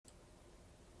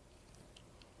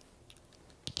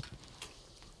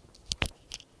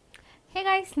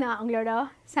guys, நான் உங்களோட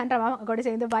Sandra Ma'am கூட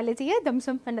சேர்ந்து biology-யை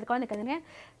தம்சம் பண்ணதுக்கு வந்திருக்கேங்க.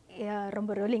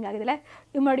 ரொம்ப ரோலிங் ஆகுதுல.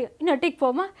 இன்னொரு டேக்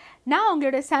போமா. நான்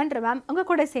உங்களோட Sandra Ma'am உங்க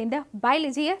கூட சேர்ந்து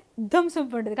biology-யை தம்சம்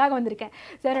பண்ணுறதுக்காக வந்திருக்கேன்.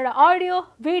 ஸோ என்னோட ஆடியோ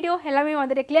வீடியோ எல்லாமே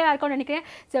வந்துட்டு கிளியராக இருக்கும்னு நினைக்கிறேன்.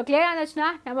 ஸோ கிளியராக இருந்துச்சுன்னா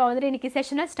நம்ம வந்துட்டு இன்றைக்கி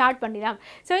செஷனை ஸ்டார்ட் பண்ணிடலாம்.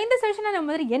 ஸோ இந்த செஷனை நம்ம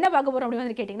வந்துட்டு என்ன பார்க்க போகிறோம் அப்படின்னு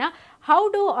வந்து கேட்டிங்கன்னா, how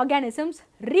to organisms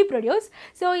reproduce.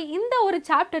 So இந்த ஒரு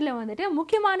சாப்டரில் வந்துட்டு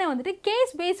முக்கியமான வந்துட்டு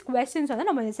கேஸ் பேஸ்ட் கொஸ்டின்ஸ் வந்து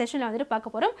நம்ம இந்த செஷனில் வந்துட்டு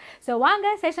பார்க்க போகிறோம். ஸோ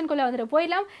வாங்க செஷனுக்குள்ளே வந்துட்டு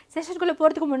போயிடலாம். செஷனுக்குள்ளே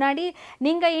போகிறதுக்கு முன்னாடி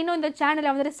நீங்கள் இன்னும் இந்த சேனலை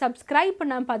வந்துட்டு சப்ஸ்கிரைப்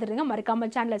பண்ணாமல் பார்த்துருங்க.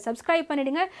 மறக்காமல் சேனலை சப்ஸ்கிரைப்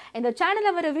பண்ணிவிடுங்க. இந்த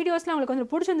சேனலில் வர வீடியோஸ்லாம் உங்களுக்கு வந்து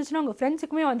பிடிச்சிருந்துச்சுன்னா உங்கள்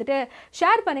ஃப்ரெண்ட்ஸுக்குமே வந்துட்டு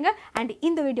ஷேர் பண்ணுங்கள். அண்ட்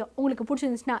இந்த வீடியோ உங்களுக்கு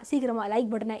பிடிச்சிருந்துச்சுன்னா சீக்கிரமாக லைக்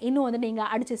பட்டனை இன்னும் வந்து நீங்கள்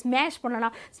அடித்து ஸ்மாஷ்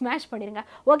பண்ணலாம், ஸ்மாஷ் பண்ணிடுங்க.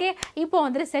 ஓகே, இப்போ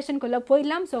வந்துட்டு செஷனுக்குள்ளே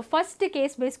போயிடலாம். So first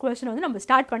case based question வந்து நம்ம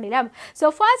ஸ்டார்ட் பண்ணிடலாம். ஸோ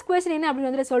ஃபர்ஸ்ட் கொஸ்டின் என்ன அப்படின்னு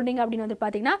வந்து சொல்கிறீங்க அப்படின்னு வந்து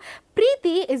பார்த்தீங்கன்னா,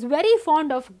 Preeti is very fond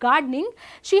of gardening.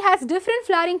 She has different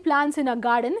flowering plants in her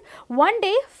garden. One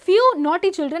day, few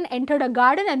naughty children entered a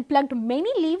garden and plucked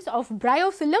many leaves of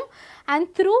bryophyllum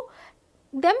and threw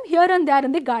them here and there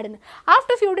in the garden.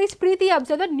 After few days, Preeti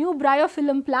observed that new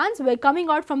bryophyllum plants were coming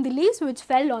out from the leaves which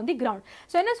fell on the ground.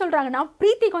 So என்ன சொல்றாங்கன்னா,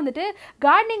 பிரீத்திக்கு வந்துட்டு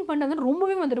gardening பண்ணுறது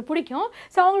ரொம்பவே வந்துட்டு பிடிக்கும்.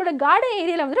 So அவங்களோட garden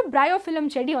ஏரியாவில் வந்துட்டு பயோஃபில்லம்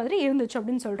செடி வந்துட்டு இருந்துச்சு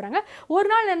அப்படின்னு சொல்கிறாங்க. ஒரு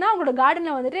நாள் என்ன, அவங்களோட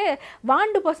கார்டனில் வந்துட்டு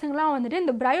வாண்டு பசங்களாம் வந்துட்டு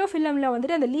இந்த பயோஃபில்லமில்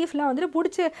வந்துட்டு அந்த லீஃப்லாம் வந்துட்டு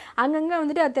பிடிச்சி அங்கங்கே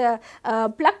வந்துட்டு அதை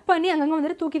ப்ளக் பண்ணி அங்கங்கே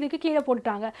வந்துட்டு தூக்கி கீழே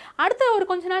போட்டுட்டாங்க. அடுத்த ஒரு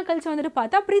கொஞ்ச நாள் கழிச்சு வந்துட்டு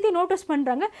பார்த்தா பிரீத்தி நோட்டீஸ்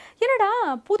பண்ணுறாங்க, என்னடா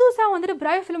புதுசாக வந்துட்டு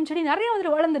பயோஃபில்லம் செடி நிறைய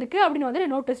வளர்ந்துருக்கு அப்படின்னு வந்து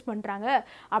நோட்டீஸ் பண்றாங்க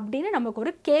அப்படின்னு நமக்கு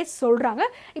ஒரு கேஸ் சொல்றாங்க.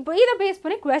 இப்போ இத பேஸ்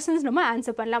பண்ணி क्वेश्चंस நம்ம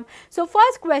ஆன்சர் பண்ணலாம். So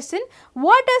first question,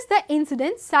 what does the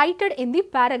incident cited in the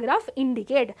paragraph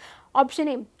indicate? Option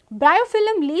A,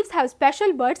 Bryophyllum leaves have special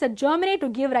buds that germinate to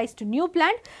give rise to new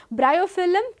plant.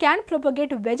 Bryophyllum can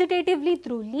propagate vegetatively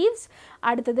through leaves.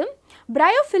 அடுத்தது,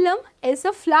 Bryophyllum is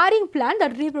a flowering plant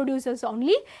that reproduces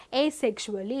only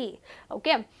asexually.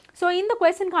 Okay, so இந்த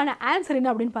கொஸ்டினுக்கான answer என்ன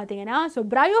அப்படின்னு பார்த்தீங்கன்னா, so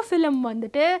பயோஃபில்லம்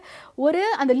வந்துட்டு ஒரு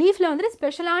அந்த லீஃபில் வந்துட்டு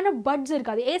ஸ்பெஷலான பட்ஸ்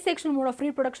இருக்காது. ஏ செக்ஷன் மோட் ஆஃப்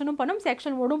ரீப்ரொடக்ஷனும் பண்ணும்,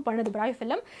 செக்ஷன் மோடும் பண்ணுது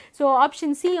பயோஃபில்லம். ஸோ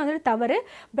ஆப்ஷன் சி வந்துட்டு தவறு.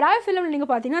 பயோஃபில்லம்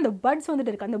நீங்கள் பார்த்தீங்கன்னா அந்த பட்ஸ்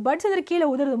வந்துட்டு இருக்குது, அந்த பட்ஸ் வந்துட்டு கீழே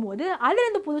உதிரும் போது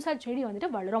அதுலேருந்து புதுசாக செடி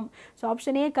வந்துட்டு வளரும். So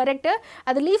option A correct.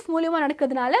 அது லீஃப் மூலியமாக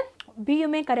நடக்கிறதுனால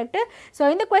பியுமே கரெக்டு.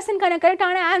 ஸோ இந்த கொஸ்டினுக்கான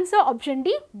கரெக்டான answer option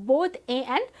D, both A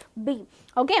and B.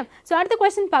 Okay, so அடுத்த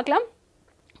கொஸ்டின் பார்க்கலாம்.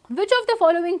 Which of the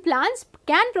following plants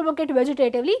can propagate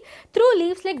vegetatively through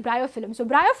leaves like bryophyllum? So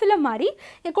bryophyllum மாதிரி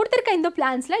கொடுத்திருக்க இந்த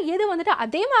பிளான்ஸ்ல எது வந்துட்டு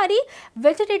அதே மாதிரி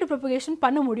வெஜிடேட்டிவ் ப்ரொபகேஷன்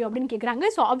பண்ண முடியும் அப்படின்னு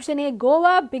கேட்குறாங்க. So option A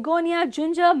Goa, begonia,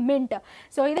 ginger, mint.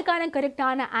 So இதுக்கான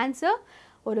கரெக்டான ஆன்சர்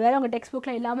ஒருவேளை உங்கள் டெக்ஸ்ட்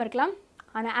புக்கில் இல்லாமல் இருக்கலாம்.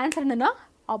 ஆனால் ஆன்சர் என்னன்னா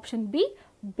ஆப்ஷன் பி,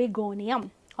 பிகோனியம்.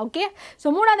 Okay, so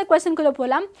மூணாவது கொஸ்டின்குள்ள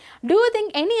போகலாம். Do you think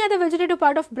any other vegetative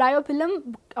part of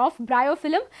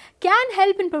bryophyllum can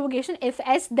help in propagation? If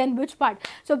yes, then which part?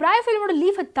 So bryophyllum ஓட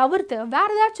லீஃபை தவிர்த்து வேற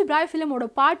ஏதாச்சும் bryophyllum ஓட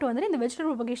பார்ட் வந்து இந்த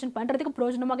வெஜிடபிள் ப்ரொபகேஷன் பண்ணுறதுக்கு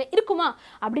பிரயோஜனமாக இருக்குமா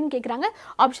அப்படின்னு கேட்குறாங்க.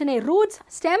 Option A roots,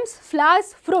 stems,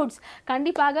 flowers, fruits.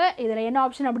 கண்டிப்பாக இதில் என்ன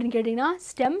ஆப்ஷன் அப்படின்னு கேட்டிங்கன்னா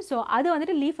ஸ்டெம். ஸோ அது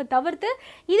வந்துட்டு லீஃபை தவிர்த்து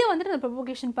இது வந்துட்டு அந்த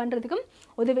ப்ரொபகேஷன் பண்ணுறதுக்கும்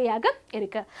உதவியாக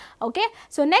இருக்குது. ஓகே,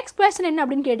 ஸோ நெக்ஸ்ட் கொஸ்டின் என்ன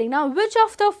அப்படின்னு கேட்டிங்கன்னா, which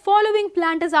of the following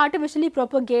plant is artificially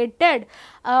propagated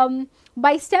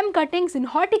by stem cuttings in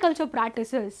horticulture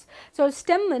practices? So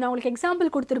stem நான் உங்களுக்கு எக்ஸாம்பிள்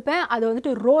கொடுத்துருப்பேன், அது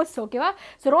வந்துட்டு ரோஸ். ஓகேவா,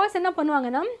 ஸோ ரோஸ் என்ன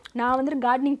பண்ணுவாங்கன்னா, நான் வந்துட்டு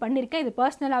கார்டனிங் பண்ணியிருக்கேன், இது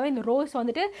பர்சனலாகவே இந்த ரோஸ்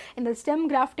வந்துட்டு இந்த ஸ்டெம்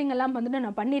கிராஃப்டிங் எல்லாம் வந்துட்டு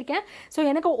நான் பண்ணியிருக்கேன். ஸோ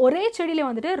எனக்கு ஒரே செடியில்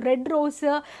வந்துட்டு ரெட்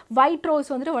ரோஸு, ஒயிட்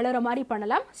ரோஸ் வந்துட்டு வளர மாதிரி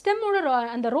பண்ணலாம். ஸ்டெம்மோட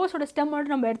அந்த ரோஸோட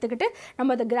ஸ்டெம்மோட நம்ம எடுத்துக்கிட்டு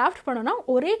நம்ம அதை கிராஃப்ட் பண்ணோம்னா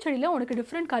ஒரே செடியில் உனக்கு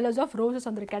டிஃப்ரெண்ட் கலர்ஸ் ஆஃப் ரோஸஸ்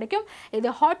வந்துட்டு கிடைக்கும்.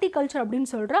 இது ஹார்டிகல்ச்சர்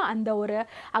அப்படின்னு சொல்கிற அந்த ஒரு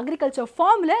அக்ரிகல்ச்சர்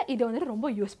ஃபார்மில் இது வந்துட்டு ரொம்ப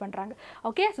யூஸ் பண்ணுறாங்க.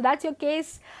 Okay, so that's your case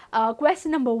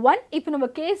question number 1. இப்போ நம்ம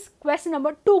கேஸ் question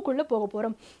number 2 குள்ள போக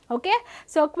போகிறோம். ஓகே,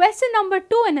 ஸோ question number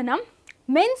 2 என்னன்னா,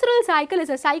 menstrual cycle is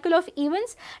a cycle of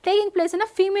events taking place in a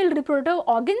female reproductive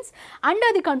organs under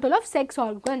the control of sex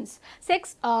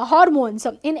hormones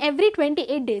in every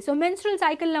 28 days. So menstrual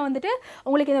cycle ல வந்துட்டு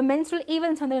உங்களுக்கு இந்த menstrual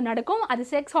events வந்து நடக்கும். அது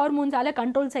sex ஹார்மோன்ஸால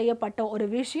control செய்யப்பட்ட ஒரு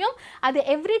விஷயம். அது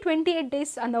every 28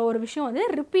 days அந்த ஒரு விஷயம் வந்து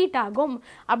ரிப்பீட் ஆகும்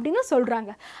அப்படின்னு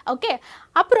சொல்கிறாங்க. ஓகே,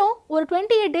 அப்புறம் ஒரு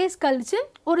 28 days கழிச்சு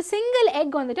ஒரு சிங்கிள்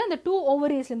எக் வந்துட்டு அந்த 2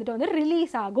 ovaries வந்துட்டு வந்து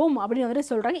ரிலீஸ் ஆகும் அப்படின்னு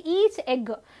வந்துட்டு சொல்கிறாங்க. Each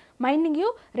egg minding you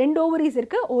 2 ovaries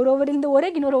இருக்குது, ஒரு ஓவரிலேருந்து ஒரு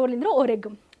எக், இன்னொரு ஓவரிலேருந்து ஒரு egg.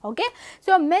 Okay,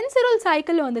 so menstrual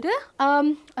cycle வந்துட்டு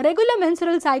ரெகுலர்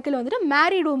மென்சுரல் சைக்கிள் வந்துட்டு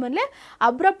மேரிட் உமனில்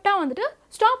அப்ரப்டாக வந்துட்டு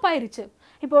ஸ்டாப் ஆயிடுச்சு.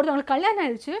 இப்போ ஒருத்தவங்களுக்கு கல்யாணம்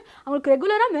ஆயிடுச்சு, அவங்களுக்கு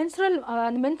ரெகுலராக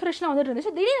அந்த மென்சுரேஷன்லாம் வந்துட்டு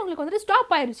இருந்துச்சு, திடீர்னு அவங்களுக்கு வந்துட்டு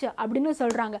ஸ்டாப் ஆயிடுச்சு அப்படின்னு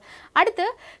சொல்கிறாங்க. அடுத்து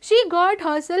she got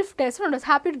herself tested and was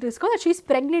happy to discover that she is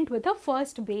pregnant with her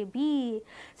first baby.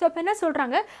 So இப்போ என்ன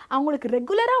சொல்கிறாங்க, அவங்களுக்கு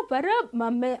ரெகுலராக வர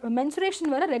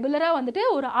மென்சுரேஷன் வர ரெகுலராக வந்துட்டு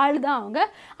ஒரு ஆள் தான் அவங்க.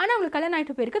 ஆனால் அவங்களுக்கு கல்யாணம்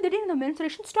ஆகிட்டு போயிருக்கு, திடீர்னு இந்த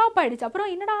மென்சுரேஷன் ஸ்டாப் ஆகிடுச்சு.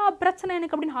 அப்புறம் என்னடா பிரச்சனை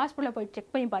எனக்கு அப்படின்னு ஹாஸ்பிட்டலில் போய்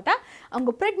செக் பண்ணி பார்த்தா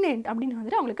அவங்க ப்ரெக்னென்ட் அப்படின்னு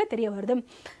வந்துட்டு அவங்களுக்கு தெரிய வருது.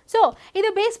 ஸோ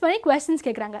இதை பேஸ் பண்ணி கொஸ்டின்ஸ்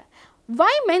கேட்குறாங்க.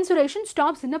 why menstruation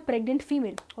stops in a pregnant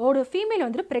female? ஒரு ஃபீமேல்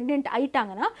வந்துட்டு ப்ரெக்னென்ட்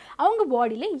ஆயிட்டாங்கன்னா அவங்க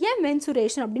பாடியில் ஏன்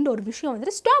மென்சுரேஷன் அப்படின்ற ஒரு விஷயம்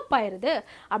வந்துட்டு ஸ்டாப் ஆயிடுது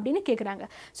அப்படின்னு கேட்குறாங்க.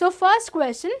 So first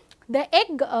question, the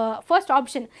egg, first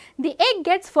option, the egg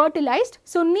gets fertilized,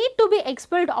 so need to be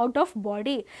expelled out of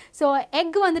body. So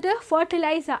egg வந்துட்டு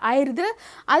fertilize ஆயிருது,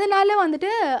 அதனால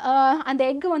வந்துட்டு அந்த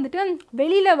egg வந்துட்டு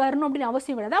வெளியில் வரணும் அப்படின்னு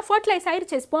அவசியம் கிடையாது. fertilize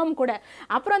ஆயிருச்சு ஸ்பெர்ம் கூட,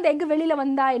 அப்புறம் அந்த egg வெளியில்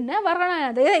வந்தால் என்ன வரணும்,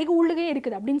 அது egg உள்ளே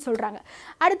இருக்குது அப்படின்னு சொல்கிறாங்க.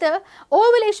 அடுத்து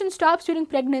ovulation stops during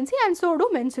pregnancy and so do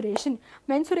menstruation.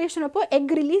 menstruation அப்போ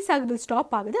egg release ஆகுது,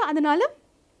 ஸ்டாப் ஆகுது, அதனால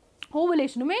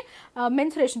ஓவலேஷனுமே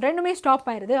மென்சுரேஷன் ரெண்டுமே ஸ்டாப்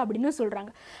ஆயிடுது அப்படின்னு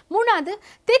சொல்கிறாங்க. மூணாவது,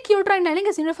 thick uterine lining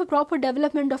is enough for proper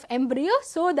development of embryo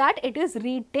so that it is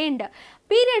retained.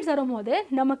 Periods வரும்போது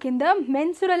நமக்கு இந்த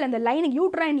மென்சுரல் அந்த லைனிங்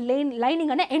யூட்ரைன்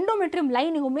லைனிங்கான எண்டோமெட்ரியம்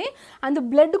லைனிங்குமே அந்த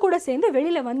பிளட் கூட சேர்ந்து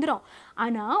வெளியில் வந்துடும்.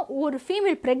 ஆனால் ஒரு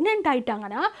ஃபீமேல் ப்ரெக்னென்ட்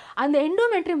ஆகிட்டாங்கன்னா அந்த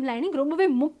எண்டோமெட்ரியம் லைனிங் ரொம்பவே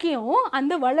முக்கியம்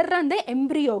அந்த வளர்கிற அந்த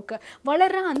எம்ப்ரியோக்கு,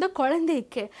 வளர்கிற அந்த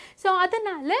குழந்தைக்கு. ஸோ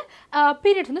அதனால்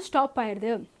பீரியட்ஸ் வந்து ஸ்டாப்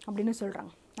ஆயிடுது அப்படின்னு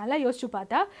சொல்கிறாங்க. நல்லா யோசிச்சு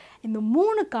பார்த்தா இந்த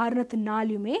 3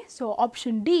 காரணத்தினாலையுமே, so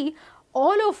option D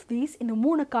all of these, இந்த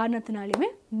 3 காரணத்தினாலையுமே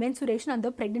மென்சுரேஷன் அந்த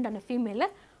ப்ரெக்னென்ட் அந்த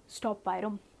ஃபீமேலில் ஸ்டாப்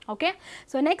ஆயிரும். Okay,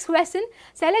 so next question,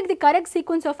 select the correct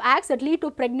sequence of acts that lead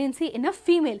to pregnancy in a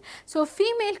female. So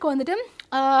ஃபீமேலுக்கு வந்துட்டு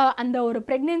அந்த ஒரு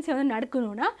ப்ரெக்னென்சி வந்து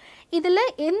நடக்கணும்னா இதில்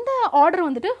எந்த ஆர்டர்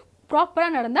வந்துட்டு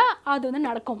ப்ராப்பராக நடந்தால் அது வந்து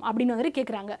நடக்கும் அப்படின்னு வந்துட்டு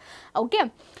கேட்குறாங்க. ஓகே,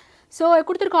 ஸோ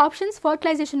கொடுத்துருக்க options,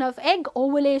 fertilisation of egg,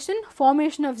 ovulation,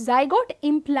 formation of zygote,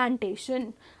 implantation.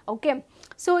 Okay,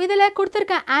 so இதில்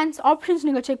கொடுத்துருக்க ஆப்ஷன்ஸ்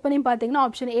நீங்கள் செக் பண்ணி பார்த்தீங்கன்னா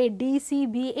option A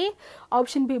DCPA,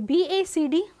 option B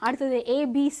பிஏசிடி, அடுத்தது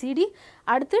ஏபிசிடி,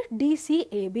 அடுத்து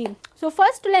டிசிஏபி. ஸோ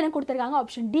ஃபர்ஸ்ட்டில் என்ன கொடுத்துருக்காங்க,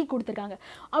 ஆப்ஷன் டி கொடுத்துருக்காங்க.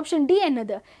 ஆப்ஷன் டி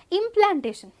என்னது,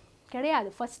 இம்ப்ளான்டேஷன் கிடையாது.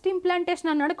 ஃபர்ஸ்ட்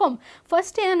இம்ப்ளான்டேஷன் நடக்கும்.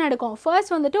 ஃபர்ஸ்ட் என்ன நடக்கும்,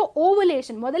 ஃபர்ஸ்ட் வந்துட்டு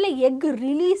ஓவலேஷன், முதல்ல எக்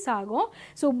ரிலீஸ் ஆகும்.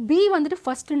 ஸோ பி வந்துட்டு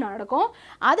ஃபர்ஸ்ட் நடக்கும்.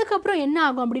 அதுக்கப்புறம் என்ன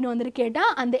ஆகும் அப்படின்னு வந்துட்டு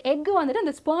கேட்டால் அந்த எக் வந்துட்டு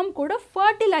அந்த ஸ்பெர்ம் கூட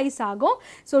ஃபர்டிலைஸ் ஆகும்.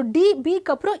 ஸோ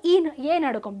பிக்கு அப்புறம் ஏ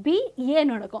நடக்கும், ஏ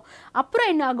நடக்கும். அப்புறம்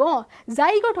என்ன ஆகும்,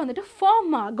 ஜைகோட் வந்துட்டு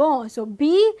ஃபார்ம் ஆகும். So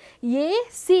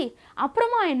BAC.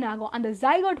 அப்புறமா என்ன ஆகும், அந்த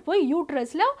ஜைகோட் போய்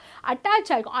யூட்ரஸில்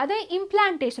அட்டாச் ஆகும். அதை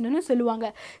இம்ப்ளான்டேஷன் சொல்லுவாங்க.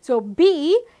 ஸோ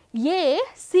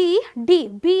BACD,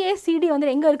 BACD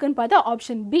வந்து எங்கே இருக்குன்னு பார்த்தா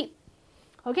ஆப்ஷன் பி.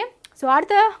 ஓகே, ஸோ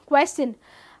அடுத்த question,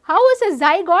 how is a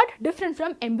zygote different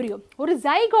from embryo? ஒரு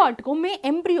ஜைகாட்டுக்குமே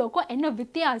எம்ப்ரியோக்கும் என்ன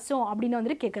வித்தியாசம் அப்படின்னு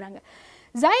வந்துட்டு கேட்குறாங்க.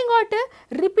 ஜைகாட்டு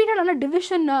ரிப்பீட்டடான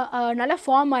டிவிஷன் நல்லா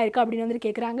ஃபார்ம் ஆயிருக்கு அப்படின்னு வந்துட்டு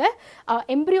கேட்குறாங்க.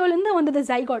 எம்ப்ரியோலேருந்து வந்தது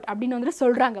ஜைகாட் அப்படின்னு வந்துட்டு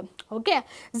சொல்கிறாங்க. ஓகே,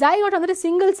 ஜைகாட் வந்துட்டு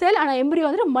சிங்கிள் செல், ஆனால் எம்ப்ரியோ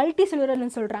வந்துட்டு மல்டி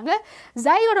செல்லுலர்னு சொல்கிறாங்க.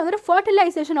 ஜைகாட் வந்துட்டு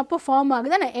ஃபர்டிலைசேஷன் அப்போ ஃபார்ம்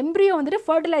ஆகுது, ஆனால் எம்ப்ரியோ வந்துட்டு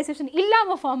ஃபர்டிலைசேஷன்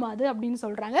இல்லாமல் ஃபார்ம் ஆகுது அப்படின்னு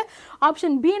சொல்கிறாங்க.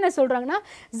 ஆப்ஷன் பி என்ன சொல்கிறாங்கன்னா,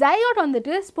 ஜைகாட்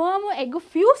வந்துட்டு ஸ்பெர்மும் எக்கும்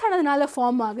ஃபியூஸ் ஆனதுனால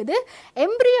ஃபார்ம் ஆகுது,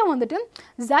 எம்ப்ரியோ வந்துட்டு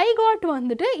ஜைகாட்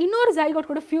வந்துட்டு இன்னொரு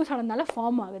ஜைகாட் கூட ஃபியூஸ் ஆனதுனால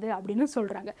ஃபார்ம் ஆகுது அப்படின்னு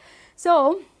சொல்கிறாங்க. ஸோ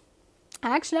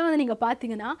ஆக்சுவலாக வந்து நீங்கள்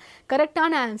பார்த்தீங்கன்னா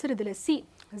கரெக்டான ஆன்சர் இதில் சி.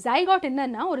 ஜைகாட்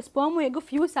என்னன்னா ஒரு ஸ்பெர்மும் எக்கும்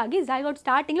ஃபியூஸ் ஆகி ஜைகாட்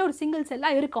ஸ்டார்டிங்கில் ஒரு சிங்கிள்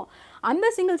செல்லாக இருக்கும். அந்த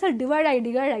சிங்கிள் செல் டிவைட்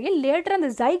ஆகி லேட்டர் அந்த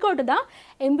ஜைகாட் தான்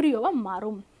எம்ப்ரியோவாக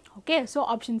மாறும். Okay, so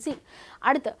option C.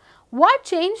 அடுத்து, what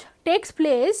change takes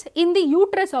place in the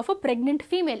uterus of a pregnant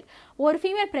female? ஒரு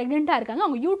ஃபீமேல் ப்ரெக்னெண்ட்டாக இருக்காங்க,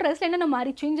 அவங்க யூட்ரஸில் என்னென்ன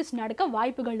மாதிரி சேஞ்சஸ் நடக்க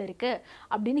வாய்ப்புகள் இருக்குது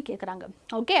அப்படின்னு கேட்குறாங்க.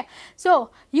 ஓகே, ஸோ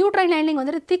யூட்ரைன் லைனிங்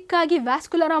வந்துட்டு திக்காகி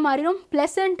வாஸ்குலராக மாறிடும்,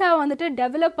 ப்ளசண்ட்டாக வந்துட்டு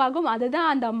டெவலப் ஆகும், அதுதான்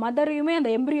அந்த மதரையுமே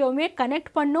அந்த எம்ப்ரியோவுமே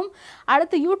கனெக்ட் பண்ணும்.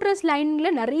 அடுத்து யூட்ரஸ்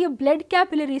லைனில் நிறைய பிளட்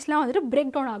கேபிலரிஸ்லாம் வந்துட்டு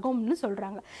பிரேக் டவுன் ஆகும்னு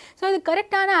சொல்கிறாங்க. ஸோ இது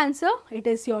கரெக்டான answer, it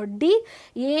is your D.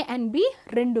 A and B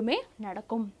ரெண்டுமே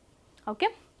நடக்கும். ஓகே,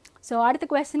 ஸோ அடுத்த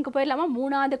கொஸ்டினுக்கு போயிடலாமா?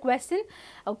 மூணாவது கொஸ்டின்.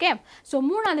 ஓகே, ஸோ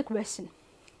மூணாவது question,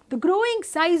 the growing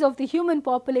size of the human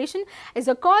population is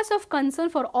a cause of concern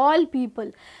for all people.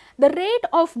 The rate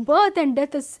of birth and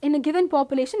death is in a given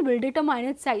population will determine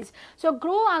its size. So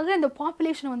grow ஆகிற இந்த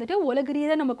population வந்துட்டு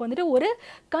உலகரீதியாக நமக்கு வந்துட்டு ஒரு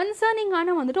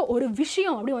கன்சர்னிங்கான வந்துட்டு ஒரு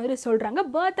விஷயம் அப்படி வந்துட்டு சொல்கிறாங்க.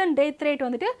 பர்த் அண்ட் டெத் ரேட்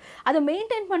வந்துட்டு அதை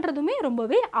மெயின்டைன் பண்ணுறதுமே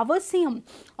ரொம்பவே அவசியம்.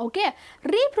 ஓகே,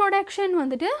 ரீப்ரொடக்ஷன்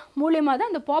வந்துட்டு மூலியமாக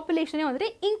தான் அந்த பாப்புலேஷனே வந்துட்டு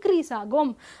இன்க்ரீஸ்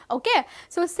ஆகும். ஓகே,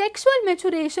 ஸோ செக்ஷுவல்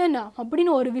மெச்சுரேஷன்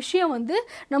அப்படின்னு ஒரு விஷயம் வந்து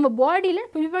நம்ம பாடியில்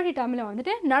பியூபர்ட்டி டைமில்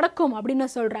வந்துட்டு நடக்கும் அப்படின்னு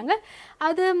சொல்கிறாங்க.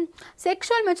 அது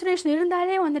செக்ஷுவல் மெச்சுரேஷன்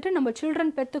இருந்தாலே வந்துட்டு வந்துட்டு நம்ம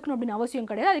சில்ட்ரன் பெற்றுக்கணும் அப்படின்னு அவசியம்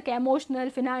கிடையாது. அதுக்கு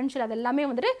எமோஷனல், ஃபினான்ஷியல் அதெல்லாமே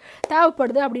வந்துட்டு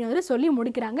தேவைப்படுது அப்படின்னு வந்து சொல்லி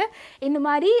முடிக்கிறாங்க. இந்த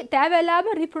மாதிரி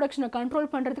தேவையில்லாமல் ரீப்ரொடக்ஷனை கண்ட்ரோல்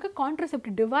பண்ணுறதுக்கு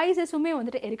கான்ட்ரசெப்டிவ் டிவைசஸுமே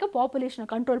வந்துட்டு இருக்குது பாப்புலேஷனை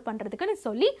கண்ட்ரோல் பண்ணுறதுக்குன்னு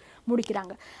சொல்லி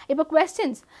முடிக்கிறாங்க. இப்போ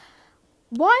கொஸ்டின்ஸ்,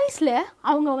 பாய்ஸில்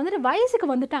அவங்க வந்துட்டு வயசுக்கு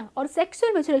வந்துட்டாங்க, ஒரு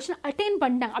செக்ஷுவல் மெச்சுரேஷன் அட்டைன்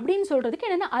பண்ணிட்டாங்க அப்படின்னு சொல்கிறதுக்கு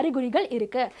என்னென்ன அறிகுறிகள்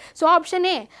இருக்குது? So option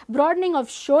A ப்ராட்னிங் of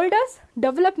shoulders,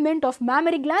 development of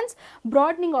mammary glands,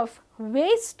 ப்ராட்னிங் of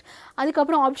waste,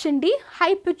 அதுக்கப்புறம் option D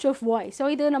high pitch of voice. So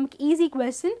இது நமக்கு ஈஸி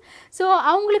கொஸ்டின். ஸோ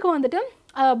அவங்களுக்கு வந்துட்டு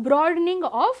ப்ராடனிங்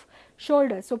ஆஃப்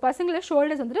ஷோல்டர்ஸ், ஸோ பசங்களோட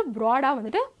ஷோல்டர்ஸ் வந்துட்டு ப்ராடாக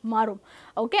வந்துட்டு மாறும்.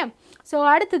 ஓகே, ஸோ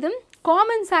அடுத்தது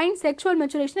காமன் சைன் செக்ஷுவல்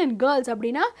மெச்சுரேஷன் இன் கேர்ள்ஸ்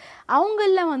அப்படின்னா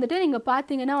அவங்களில் வந்துட்டு நீங்கள்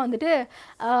பார்த்தீங்கன்னா வந்துட்டு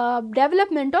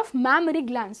development of mammary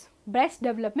glands, breast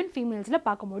development ஃபீமேல்ஸில்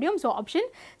பார்க்க முடியும். So option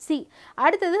C.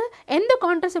 அடுத்தது எந்த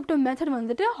கான்ட்ரசெப்டிவ் மெத்தட்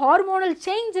வந்துட்டு ஹார்மோனல்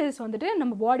சேஞ்சஸ் வந்துட்டு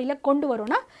நம்ம பாடியில் கொண்டு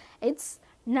வரோன்னா it's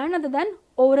none other than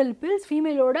oral pills.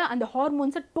 ஃபீமேலோட அந்த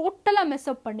ஹார்மோன்ஸை டோட்டலாக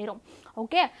மெஸ்அப் பண்ணிடும்.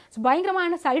 ஓகே, ஸோ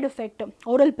பயங்கரமான side effect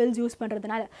oral bills use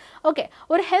பண்ணுறதுனால. ஓகே,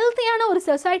 ஒரு ஹெல்த்தியான ஒரு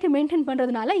சொசைட்டி மெயின்டைன்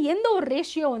பண்ணுறதுனால எந்த ஒரு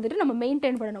ரேஷியோ வந்துட்டு நம்ம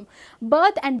மெயின்டைன் பண்ணணும்?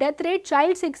 Birth and death rate,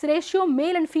 child sex ratio,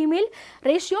 male and female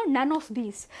ratio, none of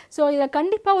these. So இதை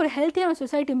கண்டிப்பாக ஒரு ஹெல்த்தியான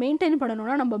சொசைட்டி மெயின்டைன்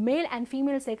பண்ணணும்னா நம்ம male and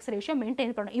female sex ratio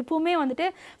maintain பண்ணணும். இப்போவுமே வந்துட்டு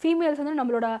ஃபீமேல்ஸ் வந்து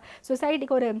நம்மளோட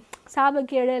சொசைட்டிக்கு ஒரு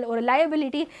சாபக்கேடு, ஒரு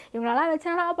லயபிலிட்டி, இவங்களெல்லாம்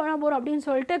வச்சுனா பண்ண போகிறோம் அப்படின்னு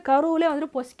சொல்லிட்டு கருவிலே வந்துட்டு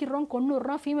பொசிக்கிறோம்,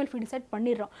 கொண்டுடுறோம், ஃபீமேல் ஃபீட் டிசைட்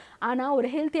பண்ணிடுறோம். ஆனால் ஒரு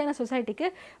ஹெல்த்தியான சொசைட்டிக்கு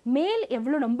மேல்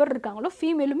எவ்வளோ நம்பர் இருக்காங்களோ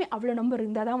ஃபீமேலுமே அவ்வளோ நம்பர்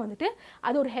இருந்தால் தான் வந்துட்டு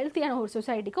அது ஒரு ஹெல்த்தியான ஒரு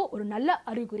சொசைட்டிக்கு ஒரு நல்ல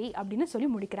அறிகுறி அப்படின்னு சொல்லி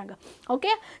முடிக்கிறாங்க.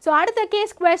 ஓகே, ஸோ அடுத்த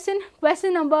case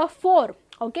question number 4.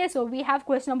 Okay, so we have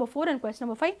question number 4 and question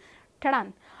number 5.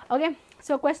 டடான். Okay,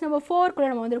 so question number 4 கூட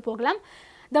நம்ம வந்துட்டு போகலாம்.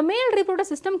 The male reproductive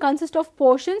system consists of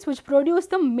portions which produce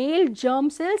the male germ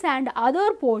cells and other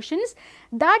portions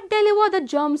that deliver the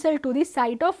germ cell to the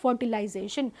site of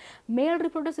fertilization. Male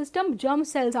reproductive system germ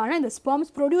cells ஆன இந்த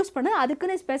sperms produce பண்ண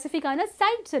அதுக்குன்னு ஸ்பெசிஃபிக்கான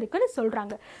sides இருக்குன்னு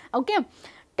சொல்கிறாங்க. Okay,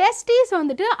 testis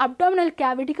வந்துட்டு abdominal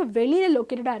கேவிட்டிக்கு வெளியில்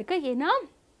லொக்கேட்டடாக இருக்குது. ஏன்னா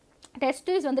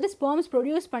டெஸ்டிஸ் வந்துட்டு ஸ்பெர்ம்ஸ்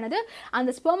ப்ரொடியூஸ் பண்ணுது, அந்த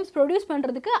ஸ்பெர்ம்ஸ் ப்ரொடியூஸ்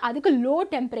பண்ணுறதுக்கு அதுக்கு லோ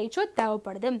டெம்பரேச்சர்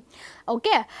தேவைப்படுது.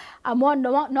 ஓகே,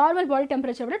 நார்மல் பாடி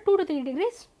டெம்பரேச்சர் விட 2 to 3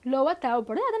 degrees லோவாக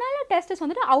தேவைப்படுது. அதனால் டெஸ்டிஸ்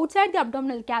வந்துட்டு அவுட் சைட் தி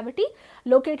அப்டாமினல் கேவிட்டி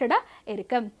லொக்கேட்டடாக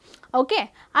இருக்குது. ஓகே,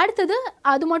 அடுத்தது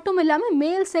அது மட்டும் இல்லாமல்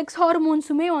மேல் செக்ஸ்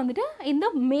ஹார்மோன்ஸுமே வந்துட்டு இந்த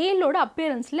மேலோட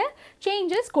அப்பியரன்ஸில்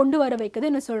சேஞ்சஸ் கொண்டு வர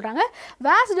வைக்குதுன்னு சொல்கிறாங்க.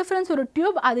 வேஸ்ட் டிஃப்ரென்ஸ் ஒரு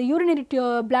டியூப், அது யூரினரி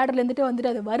பிளாடர்லேருந்துட்டு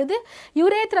வந்துட்டு அது வருது.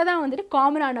 யூரேத்ரா தான் வந்துட்டு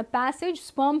காமனான பேசேஜ்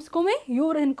ஸ்பெர்ம்ஸ்க்குமே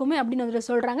யூரினுக்குமே அப்படின்னு வந்துட்டு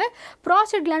சொல்கிறாங்க.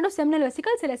 ப்ராஸ்டேட் கிளாண்டோ செமினல்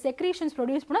வெசிக்கல் சில செக்ரீஷன்ஸ்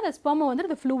ப்ரொடியூஸ் பண்ணால் அந்த ஸ்பெர்மை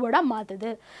வந்துட்டு அது ஃப்ளூவடாக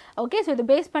மாற்றுது. ஓகே, ஸோ இது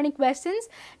பேஸ் பண்ணி questions.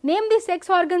 Name the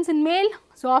sex organs in male.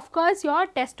 So of course your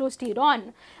testosterone.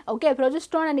 Okay,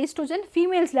 progesterone and estrogen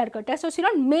females la irukku,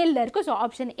 testosterone male la irukku. So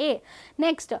option A.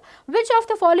 Next, which of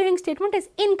the following statement is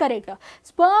incorrect?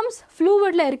 Sperms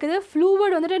fluid la irukudhu,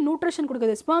 fluid vandu nutrition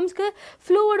kudukudhu sperms ku,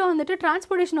 fluid vandu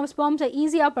transportation of sperms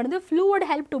easy ah padudhu, fluid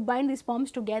help to bind the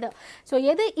sperms together. So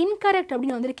edu incorrect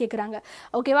appdi vandu kekranga.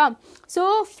 Okay va, so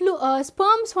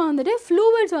sperms vandu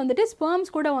fluids vandu sperms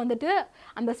kuda vandu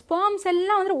and sperms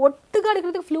ella vandu ottuga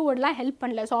irukradhukku fluid la help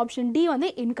pannala. So option D vandu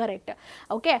incorrect.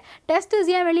 Okay, testis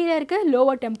ஏன் வெளியில இருக்கு?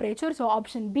 lower temperature. So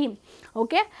option B.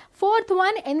 Okay, fourth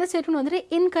one எந்த statement வந்துட்டு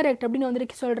incorrect அப்படின்னு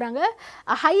வந்துட்டு சொல்றாங்க.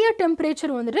 higher temperature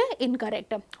வந்துட்டு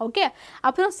incorrect. Okay,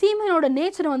 அப்புறம் சீமனோட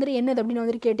நேச்சர் வந்துட்டு என்னது அப்படின்னு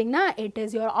வந்துட்டு கேட்டிங்கன்னா it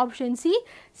is your option C,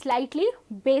 slightly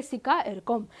basic-ஆ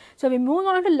இருக்கும். So we move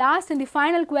on to last and the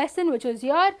final question, which is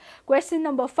your question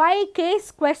number 5, case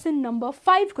question number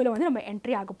 5 குள்ள வந்து நம்ம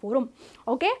என்ட்ரி ஆக போறோம்.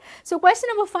 Okay, so question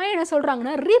number 5 என்ன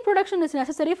சொல்றாங்கன்னா reproduction is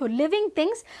necessary for living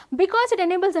things because it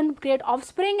enables them to create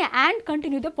offspring and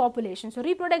continue the population. So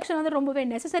reproduction வந்து ரொம்பவே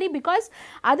necessary because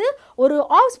அது ஒரு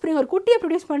offspring ஒரு குட்டியை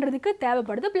ப்ரொடியூஸ் பண்ணுறதுக்கு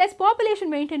தேவைப்படுது, plus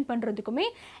population maintain பண்ணுறதுக்குமே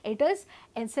it is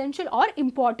essential or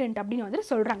important அப்படின்னு வந்து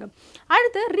சொல்கிறாங்க.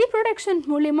 அடுத்து ரீப்ரொடக்ஷன்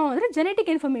மூலியமாக வந்துட்டு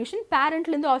ஜெனட்டிக் இன்ஃபர்மேஷன்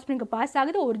பேரண்ட்லேருந்து ஆஃப்ஸ்ப்ரிங்க்கு பாஸ்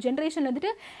ஆகுது, ஒரு ஜென்ரேஷன்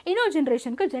வந்துட்டு இன்னொரு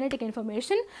ஜென்ரேஷனுக்கு ஜெனட்டிக்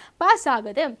இன்ஃபர்மேஷன் பாஸ்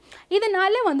ஆகுது.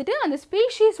 இதனால வந்துட்டு அந்த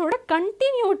ஸ்பீஷீஸோட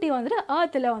கண்டினியூட்டி வந்துட்டு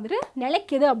ஏர்த்தில் வந்துட்டு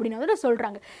நிலைக்குது அப்படின்னு வந்துட்டு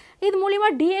சொல்கிறாங்க. இது மூலிமா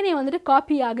டிஎன்ஏ வந்துட்டு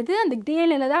காப்பி ஆகுது, அந்த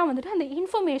டிஎன்ஏல தான் வந்துட்டு அந்த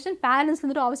இன்ஃபர்மேஷன் பேரண்ட்ஸ்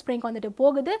வந்துட்டு ஆஃப்ஸ்ப்ரிங்க்கு வந்துட்டு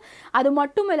போகுது. அது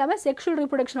மட்டும் இல்லாமல் செக்ஷுவல்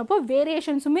ரீப்ரொடக்ஷன் அப்போ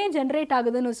வேரியேஷன்ஸுமே ஜென்ரேட்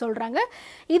ஆகுதுன்னு சொல்கிறாங்க.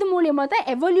 இது மூலியமாக தான்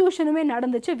எவல்யூஷனுமே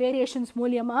நடந்துச்சு. வேரியேஷன்ஸ்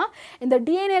மூலியமாக இந்த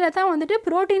டிஎன்ஏல தான் வந்துட்டு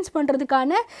ப்ரோட்டீன்ஸ்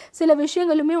பண்ணுறதுக்கான சில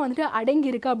விஷயங்களுமே வந்துட்டு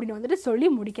அடங்கியிருக்கு அப்படின்னு வந்துட்டு சொல்லி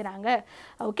முடிக்கிறாங்க.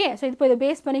 ஓகே, ஸோ இப்போ இதை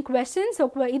பேஸ் பண்ணி கொஸ்டின்ஸ்.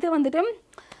 இது வந்துட்டு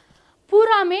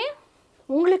பூராமே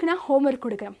உங்களுக்கு நான் ஹோம்ஒர்க்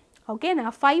கொடுக்குறேன். ஓகே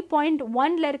நான்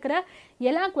 5.1ல இருக்கிற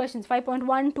எல்லா கொஸ்டின்ஸ்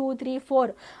 5.1 2 3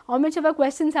 4 ஆல்மோஸ்ட்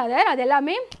கொஸ்டின்ஸ் அது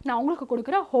எல்லாமே நான் உங்களுக்கு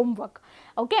கொடுக்குற homework.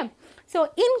 Okay so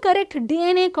incorrect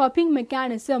DNA copying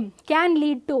mechanism can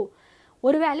lead to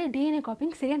ஒருவேளை டிஎன்ஏ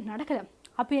காப்பிங் சரியாக நடக்கலை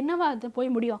அப்போ என்னவா அது போய்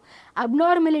முடியும்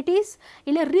அப்நார்மலிட்டிஸ்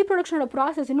இல்லை ரீப்ரொடக்ஷனோட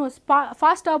ப்ராசஸ் இன்னும்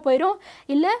ஃபாஸ்ட்டாக போயிடும்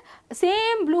இல்லை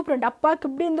சேம் ப்ளூ பிரிண்ட் அப்பாவுக்கு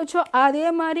எப்படி இருந்துச்சோ அதே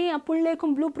மாதிரி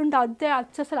பிள்ளைக்கும் ப்ளூ பிரிண்ட் அதே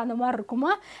அச்சசல் அந்த மாதிரி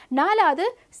இருக்குமா நாளை அது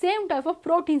சேம் டைப் ஆஃப்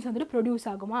ப்ரோட்டீன்ஸ் வந்துட்டு ப்ரொடியூஸ்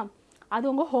ஆகுமா அது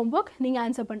உங்கள் ஹோம்ஒர்க் நீங்கள்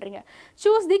ஆன்சர் பண்ணுறீங்க.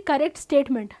 Choose the correct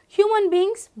statement. Human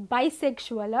beings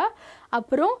பைசெக்ஷுவலாக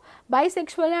அப்புறம்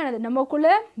பைசெக்ஷுவலானது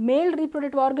நமக்குள்ளே மேல்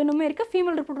ரீப்ரொடக்டிவ் ஆர்கனுமே இருக்குது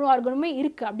ஃபீமேல் ரீப்ரொடக்டிவ் ஆர்கனுமே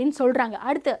இருக்குது அப்படின்னு சொல்கிறாங்க.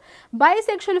 அடுத்து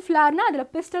பைசெக்ஷுவல் ஃப்ளார்னால் அதில்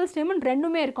பிஸ்டல் ஸ்டெமன்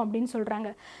ரெண்டுமே இருக்கும் அப்படின்னு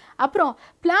சொல்கிறாங்க. அப்புறம்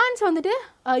பிளான்ஸ் வந்துட்டு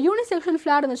யூனிசெக்ஷுவல்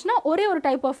ஃப்ளார் இருந்துச்சுன்னா ஒரே ஒரு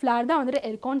டைப் ஆஃப் ஃப்ளார் தான் வந்துட்டு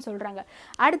இருக்கும்னு சொல்கிறாங்க.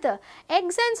 அடுத்து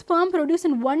eggs and sperm produce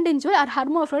in one individual are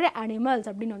hermaphrodite animals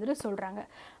அப்படின்னு வந்துட்டு சொல்கிறாங்க.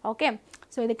 ஓகே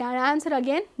ஸோ இதுக்கான ஆன்சர்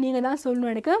அகெயின் நீங்கள் தான்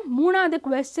சொல்லணும். எனக்கு மூணாவது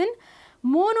question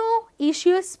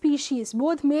monoecious species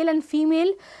both male and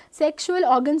female sexual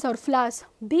organs or flowers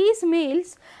these males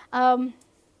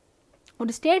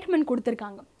ஒரு ஸ்டேட்மெண்ட்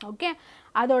கொடுத்துருக்காங்க. ஓகே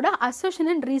அதோட அசர்ஷன்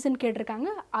அண்ட் ரீசன் கேட்டிருக்காங்க.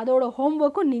 அதோட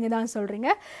ஹோம்ஒர்க்கும் நீங்கள் தான் சொல்கிறீங்க.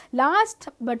 Last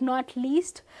but not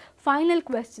least final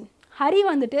question. Hari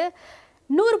வந்துட்டு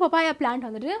 100 பப்பாயா பிளான்ட்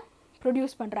வந்துட்டு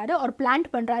ப்ரொடியூஸ் பண்ணுறாரு ஒரு பிளான்ட்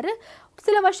பண்ணுறாரு.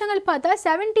 சில வருஷங்கள் பார்த்தா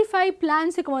 75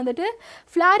 பிளான்ஸுக்கு வந்துட்டு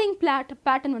ஃப்ளாரிங்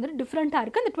பேட்டர்ன் வந்துட்டு டிஃப்ரெண்ட்டாக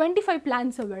இருக்குது அந்த 25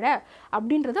 பிளான்ஸை விட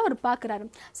அப்படின்றத அவர் பார்க்குறாரு.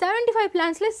 75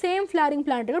 பிளான்ஸில் சேம் ஃப்ளாரிங்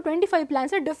பிளான்ட் இருக்குது 25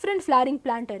 பிளான்ஸில் டிஃப்ரெண்ட் ஃப்ளாரிங்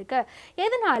பிளான்ட் இருக்குது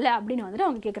எதனால் அப்படின்னு வந்துட்டு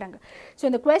அவங்க கேட்குறாங்க. ஸோ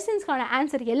இந்த கொஸ்டின்ஸ்க்கான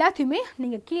ஆன்சர் எல்லாத்தையுமே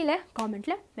நீங்கள் கீழே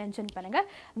காமெண்ட்டில் மென்ஷன் பண்ணுங்கள்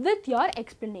with your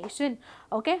explanation.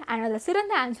 Okay and அதில்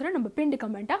சிறந்த ஆன்சரை நம்ம பின்டு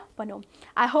கமெண்ட்டாக பண்ணுவோம்.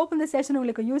 ஐ ஹோப் இந்த செஷன்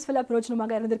உங்களுக்கு யூஸ்ஃபுல்லாக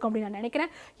பிரோஜனமாக இருந்திருக்கும் அப்படின்னு நான்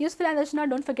நினைக்கிறேன். யூஸ்ஃபுல்லாக இருந்துச்சுன்னா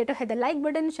don't forget to hit the like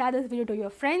button, share this video to your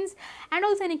friends and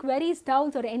also any queries,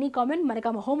 doubts or any comment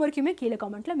மறக்காம homework கீழே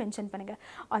கமெண்ட்ல மென்ஷன் பண்ணுங்க.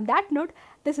 On that note,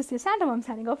 this is your Sandra Ma'am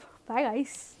signing off. Bye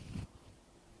guys.